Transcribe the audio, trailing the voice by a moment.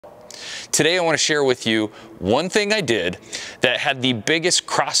Today I want to share with you one thing I did that had the biggest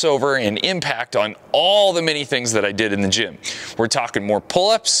crossover and impact on all the many things that I did in the gym. We're talking more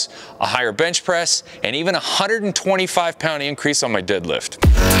pull-ups, a higher bench press, and even a 125-pound increase on my deadlift.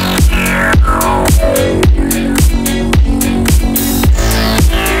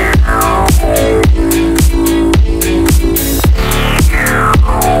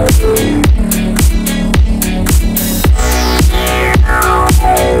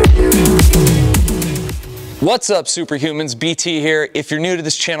 What's up, superhumans? BT here. If you're new to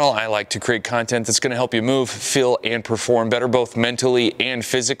this channel, I like to create content that's going to help you move, feel, and perform better, both mentally and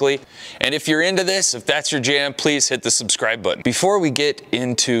physically. And if you're into this, if that's your jam, please hit the subscribe button. Before we get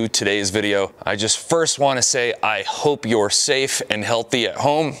into today's video, I just first want to say I hope you're safe and healthy at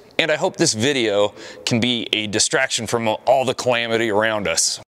home, and I hope this video can be a distraction from all the calamity around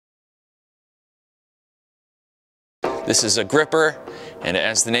us. This is a gripper, and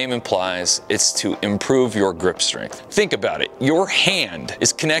as the name implies, it's to improve your grip strength. Think about it. Your hand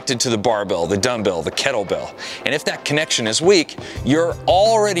is connected to the barbell, the dumbbell, the kettlebell. And if that connection is weak, you're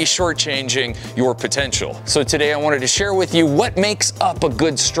already shortchanging your potential. So today I wanted to share with you what makes up a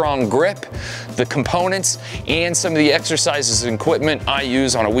good, strong grip, the components, and some of the exercises and equipment I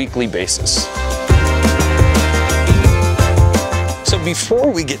use on a weekly basis. So before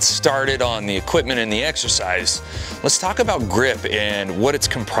we get started on the equipment and the exercise, let's talk about grip and what it's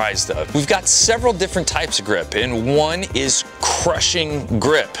comprised of. We've got several different types of grip, and one is crushing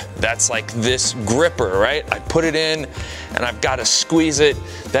grip. That's like this gripper, right? I put it in and I've got to squeeze it.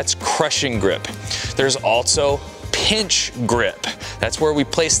 That's crushing grip. There's also pinch grip. That's where we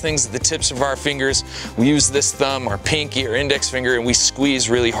place things at the tips of our fingers. We use this thumb, our pinky or index finger, and we squeeze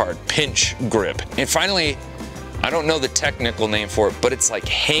really hard. Pinch grip. And finally, I don't know the technical name for it, but it's like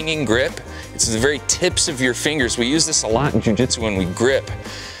hanging grip. It's the very tips of your fingers. We use this a lot in jiu-jitsu when we grip,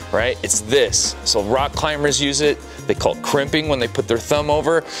 right? It's this. So rock climbers use it. They call it crimping when they put their thumb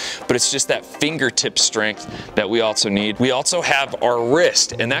over, but it's just that fingertip strength that we also need. We also have our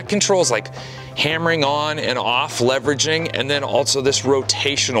wrist, and that controls like hammering on and off, leveraging, and then also this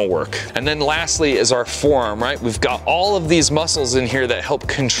rotational work. And then lastly is our forearm, right? We've got all of these muscles in here that help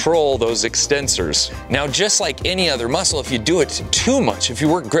control those extensors. Now, just like any other muscle, if you do it too much, if you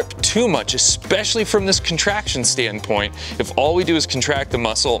work grip too much, especially from this contraction standpoint, if all we do is contract the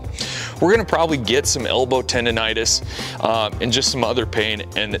muscle, we're gonna probably get some elbow tendonitis and just some other pain,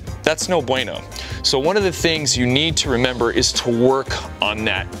 and that's no bueno. So one of the things you need to remember is to work on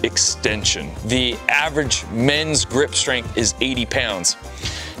that extension. The average men's grip strength is 80 pounds.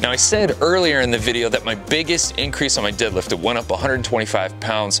 Now, I said earlier in the video that my biggest increase on my deadlift, it went up 125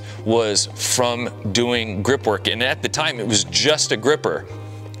 pounds, was from doing grip work. And at the time, it was just a gripper.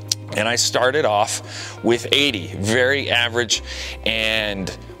 And I started off with 80, very average.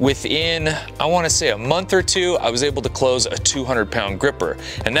 And within, I want to say a month or two, I was able to close a 200-pound gripper.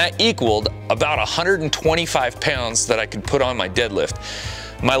 And that equaled about 125 pounds that I could put on my deadlift.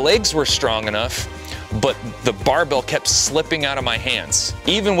 My legs were strong enough, but the barbell kept slipping out of my hands.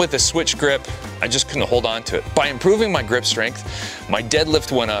 Even with a switch grip, I just couldn't hold on to it. By improving my grip strength, my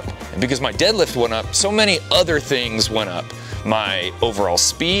deadlift went up. And because my deadlift went up, so many other things went up. My overall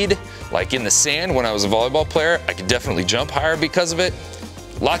speed, like in the sand when I was a volleyball player, I could definitely jump higher because of it.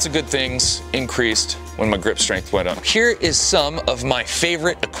 Lots of good things increased when my grip strength went up. Here is some of my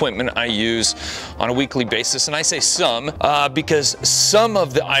favorite equipment I use on a weekly basis. And I say some because some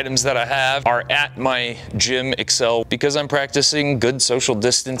of the items that I have are at my gym Excel. Because I'm practicing good social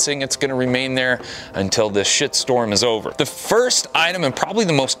distancing, it's gonna remain there until this shitstorm is over. The first item, and probably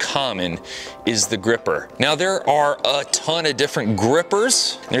the most common, is the gripper. Now, there are a ton of different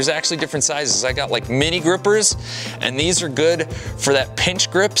grippers. There's actually different sizes. I got like mini grippers, and these are good for that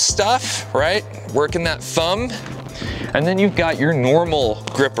pinch grip stuff, right? Working that thumb. And then you've got your normal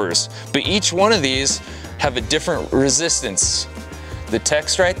grippers, but each one of these have a different resistance. The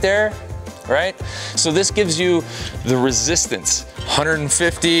text right there, right? So this gives you the resistance,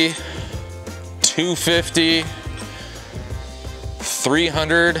 150, 250,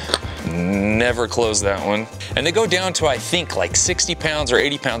 300, never close that one. And they go down to, I think, like 60 pounds or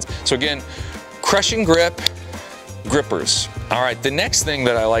 80 pounds. So again, crushing grip, grippers. All right, the next thing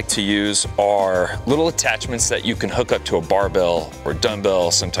that I like to use are little attachments that you can hook up to a barbell or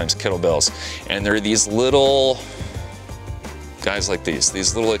dumbbell, sometimes kettlebells. And they're these little guys like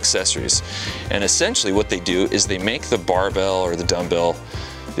these little accessories. And essentially what they do is they make the barbell or the dumbbell,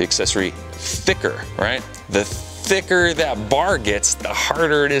 the accessory, thicker, right? The thicker that bar gets, the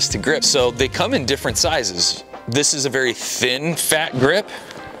harder it is to grip. So they come in different sizes. This is a very thin, fat grip.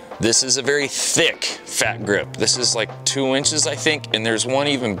 This is a very thick fat grip. This is like 2 inches, I think, and there's one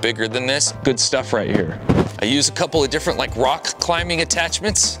even bigger than this. Good stuff right here. I use a couple of different like rock climbing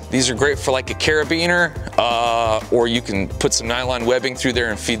attachments. These are great for like a carabiner, or you can put some nylon webbing through there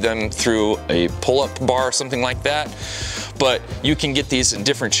and feed them through a pull-up bar or something like that. But you can get these in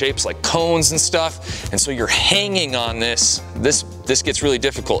different shapes like cones and stuff. And so you're hanging on this. This gets really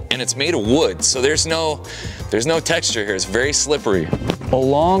difficult, and it's made of wood. So there's no texture here. It's very slippery.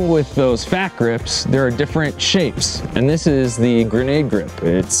 Along with those fat grips, there are different shapes. And this is the grenade grip.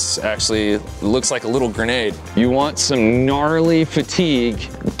 It's actually, it looks like a little grenade. You want some gnarly fatigue,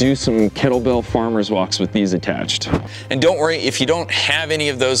 do some kettlebell farmer's walks with these attached. And don't worry, if you don't have any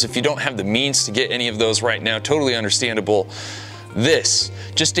of those, if you don't have the means to get any of those right now, totally understandable. This,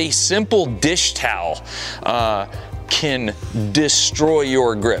 just a simple dish towel, can destroy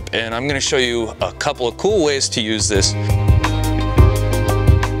your grip. And I'm gonna show you a couple of cool ways to use this.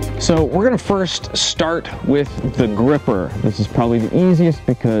 So we're gonna first start with the gripper. This is probably the easiest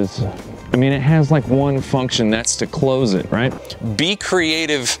because, I mean, it has like one function, that's to close it, right? Be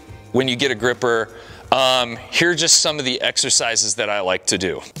creative when you get a gripper. Here are just some of the exercises that I like to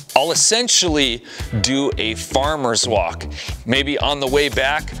do. I'll essentially do a farmer's walk. Maybe on the way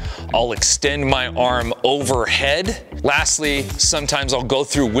back, I'll extend my arm overhead. Lastly, sometimes I'll go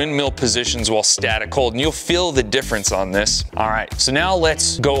through windmill positions while static hold, and you'll feel the difference on this. All right, so now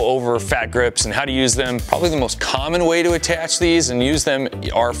let's go over fat grips and how to use them. Probably the most common way to attach these and use them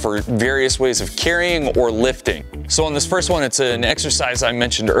are for various ways of carrying or lifting. So on this first one, it's an exercise I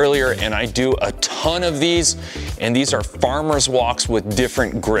mentioned earlier, and I do a ton of these, and these are farmer's walks with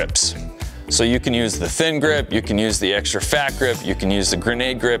different grips. So you can use the thin grip, you can use the extra fat grip, you can use the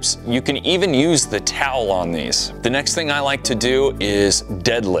grenade grips, you can even use the towel on these. The next thing I like to do is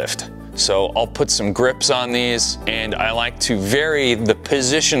deadlift. So I'll put some grips on these, and I like to vary the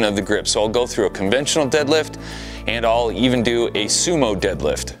position of the grip. So I'll go through a conventional deadlift, and I'll even do a sumo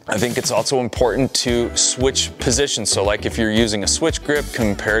deadlift. I think it's also important to switch positions. So like if you're using a switch grip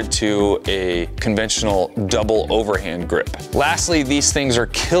compared to a conventional double overhand grip. Lastly, these things are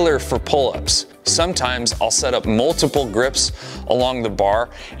killer for pull-ups. Sometimes I'll set up multiple grips along the bar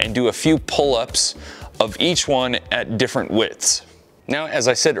and do a few pull-ups of each one at different widths. Now, as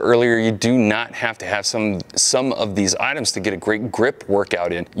I said earlier, you do not have to have some of these items to get a great grip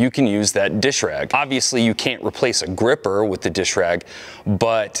workout in. You can use that dish rag. Obviously, you can't replace a gripper with the dish rag,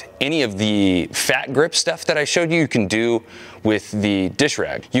 but any of the fat grip stuff that I showed you, you can do with the dish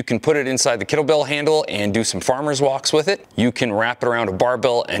rag. You can put it inside the kettlebell handle and do some farmer's walks with it. You can wrap it around a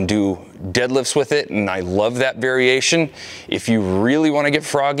barbell and do deadlifts with it, and I love that variation. If you really want to get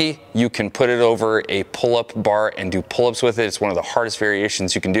froggy, you can put it over a pull-up bar and do pull-ups with it. It's one of the hardest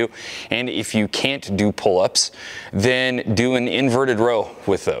variations you can do. And if you can't do pull-ups, then do an inverted row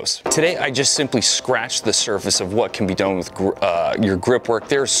with those. Today, I just simply scratched the surface of what can be done with your grip work.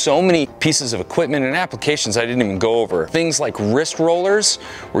 There are so many pieces of equipment and applications I didn't even go over. Things like wrist rollers,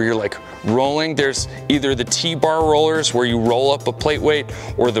 where you're like rolling. There's either the T-bar rollers, where you roll up a plate weight,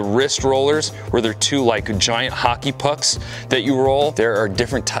 or the wrist rollers, where they're two like giant hockey pucks that you roll. There are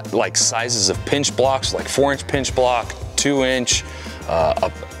different like sizes of pinch blocks, like 4-inch pinch block, 2-inch,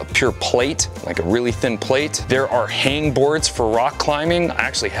 a pure plate, like a really thin plate. There are hang boards for rock climbing. I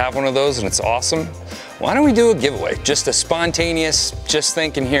actually have one of those, and it's awesome. Why don't we do a giveaway? Just a spontaneous, just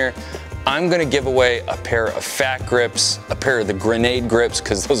thinking here. I'm gonna give away a pair of fat grips, a pair of the grenade grips,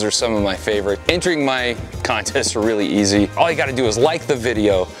 because those are some of my favorite. Entering my contests are really easy. All you gotta do is like the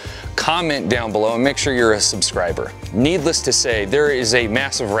video, comment down below, and make sure you're a subscriber. Needless to say, there is a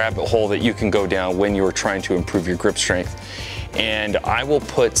massive rabbit hole that you can go down when you are trying to improve your grip strength. And I will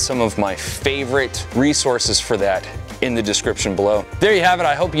put some of my favorite resources for that in the description below. There you have it.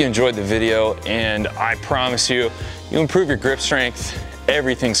 I hope you enjoyed the video, and I promise you, you improve your grip strength,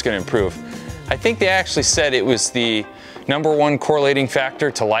 everything's gonna improve. I think they actually said it was the #1 correlating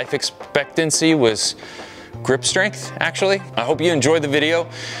factor to life expectancy was grip strength, actually. I hope you enjoyed the video.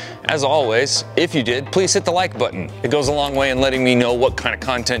 As always, if you did, please hit the like button. It goes a long way in letting me know what kind of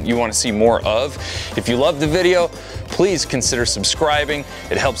content you want to see more of. If you love the video, please consider subscribing.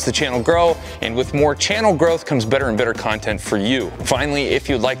 It helps the channel grow, and with more channel growth comes better and better content for you. Finally, if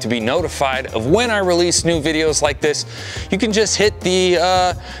you'd like to be notified of when I release new videos like this, you can just hit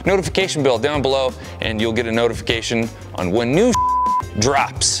the notification bell down below, and you'll get a notification on when new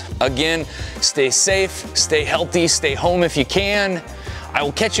drops. Again, stay safe, stay healthy, stay home if you can. I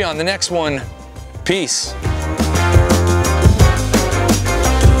will catch you on the next one. Peace.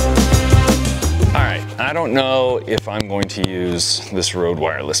 All right, I don't know if I'm going to use this Rode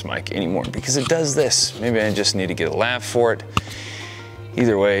wireless mic anymore because it does this. Maybe I just need to get a lav for it.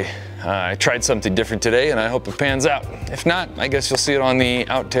 Either way, I tried something different today and I hope it pans out. If not, I guess you'll see it on the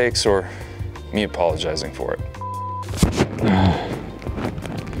outtakes or me apologizing for it.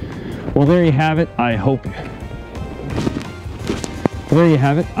 Well, there you have it. I hope. There you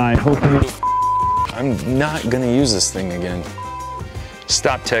have it. I hope you. I'm not gonna use this thing again.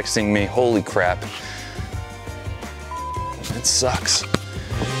 Stop texting me, holy crap. It sucks.